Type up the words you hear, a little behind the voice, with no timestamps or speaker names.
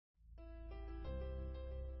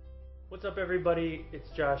What's up, everybody? It's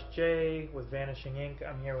Josh J with Vanishing Ink.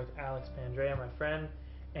 I'm here with Alex Pandrea, my friend,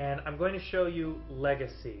 and I'm going to show you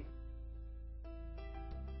Legacy.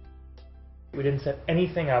 We didn't set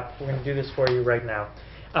anything up. We're going to do this for you right now.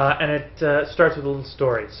 And it starts with a little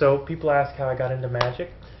story. So people ask how I got into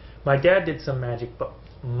magic. My dad did some magic, but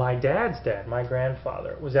my dad's dad, my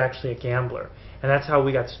grandfather, was actually a gambler. And that's how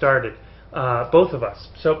we got started, both of us.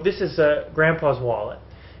 So this is Grandpa's wallet.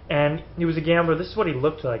 And he was a gambler. This is what he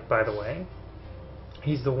looked like, by the way.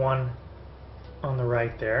 He's the one on the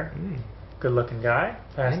right there. Good looking guy.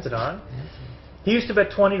 Passed it on. He used to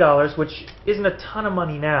bet $20, which isn't a ton of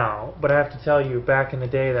money now, but I have to tell you, back in the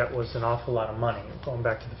day, that was an awful lot of money, going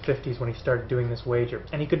back to the 50s when he started doing this wager.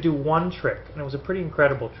 And he could do one trick, and it was a pretty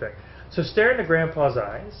incredible trick. So stare into Grandpa's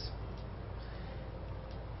eyes.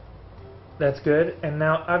 That's good. And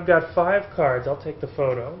now I've got 5 cards. I'll take the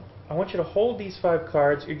photo. I want you to hold these 5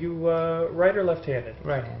 cards. Are you right or left-handed?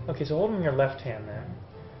 Right. Okay, so hold them in your left hand then.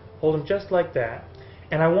 Hold them just like that.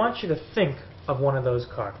 And I want you to think of one of those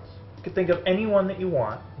cards. You can think of any one that you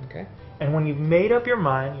want. Okay. And when you've made up your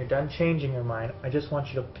mind, you're done changing your mind, I just want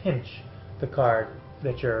you to pinch the card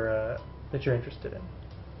that you're interested in.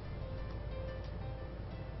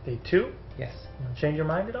 The 2? Yes. Change your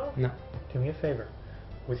mind at all? No. Do me a favor.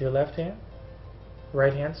 With your left hand,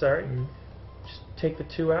 right hand, sorry. Just take the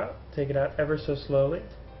 2 out. Take it out ever so slowly.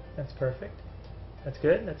 That's perfect. That's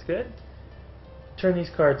good. That's good. Turn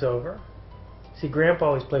these cards over. See, Grandpa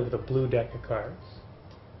always played with a blue deck of cards.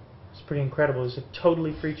 It's pretty incredible. It's a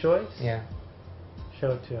totally free choice. Yeah.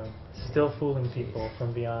 Show it to him. Still fooling people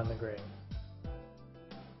from beyond the grave.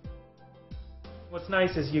 What's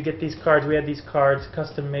nice is you get these cards. We had these cards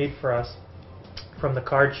custom made for us from the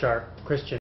card shark, Christian.